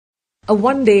A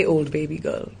 1-day-old baby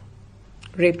girl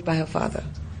raped by her father.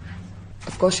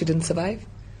 Of course, she didn't survive.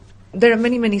 There are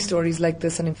many, many stories like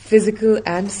this, and physical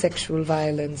and sexual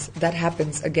violence that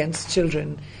happens against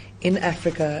children in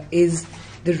Africa is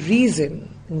the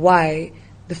reason why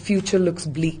the future looks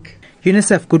bleak.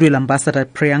 UNICEF Goodwill Ambassador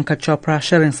Priyanka Chopra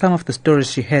sharing some of the stories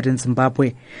she heard in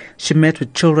Zimbabwe. She met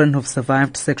with children who've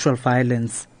survived sexual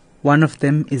violence. One of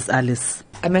them is Alice.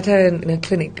 I met her in a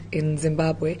clinic in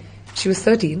Zimbabwe. She was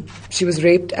 13. She was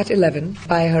raped at 11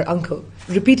 by her uncle,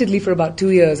 repeatedly for about 2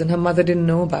 years, and her mother didn't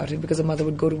know about it because her mother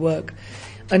would go to work,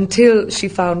 until she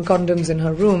found condoms in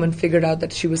her room and figured out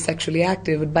that she was sexually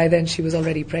active, but by then she was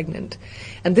already pregnant.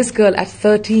 And this girl at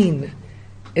 13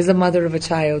 is a mother of a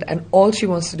child, and all she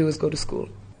wants to do is go to school.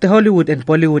 The Hollywood and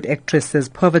Bollywood actress says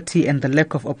poverty and the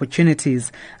lack of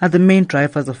opportunities are the main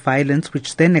drivers of violence,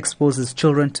 which then exposes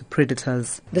children to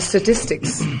predators. The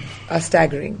statistics are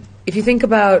staggering. If you think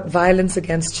about violence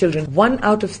against children, 1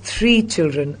 out of 3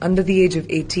 children under the age of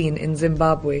 18 in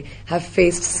Zimbabwe have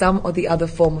faced some or the other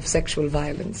form of sexual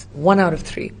violence. 1 out of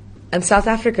 3. And South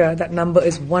Africa, that number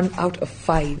is 1 out of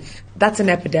 5. That's an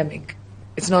epidemic.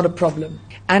 It's not a problem.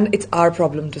 And it's our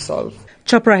problem to solve.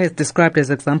 Chopra has described as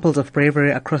examples of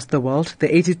bravery across the world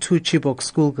the 82 Chibok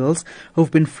schoolgirls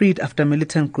who've been freed after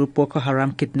militant group Boko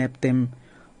Haram kidnapped them.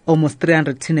 Almost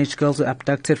 300 teenage girls were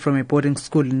abducted from a boarding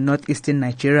school in northeastern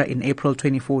Nigeria in April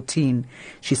 2014.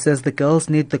 She says the girls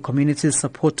need the community's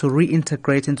support to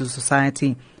reintegrate into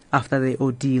society after their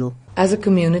ordeal. As a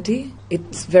community,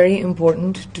 it's very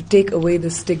important to take away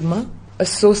the stigma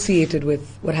associated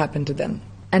with what happened to them,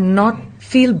 and not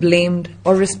feel blamed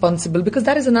or responsible, because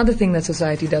that is another thing that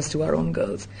society does to our own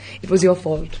girls. It was your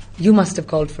fault. You must have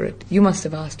called for it. You must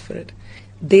have asked for it.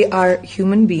 They are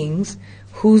human beings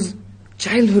whose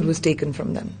childhood was taken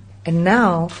from them. And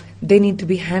now they need to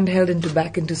be handheld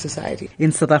back into society.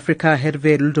 In South Africa,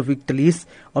 Hervé Ludovic Delis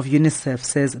of UNICEF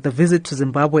says the visit to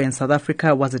Zimbabwe and South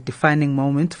Africa was a defining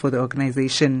moment for the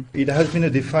organization. It has been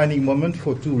a defining moment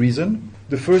for 2 reasons.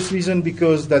 The first reason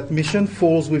because that mission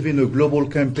falls within a global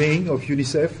campaign of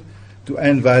UNICEF to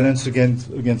end violence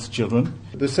against children.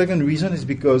 The second reason is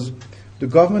because the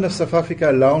government of South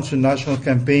Africa launched a national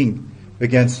campaign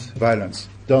against violence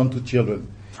done to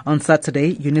children. On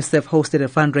Saturday, UNICEF hosted a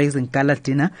fundraising gala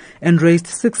dinner and raised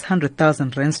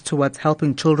 600,000 rands towards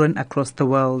helping children across the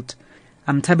world.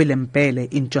 I'm Thabile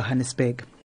Mbhele in Johannesburg.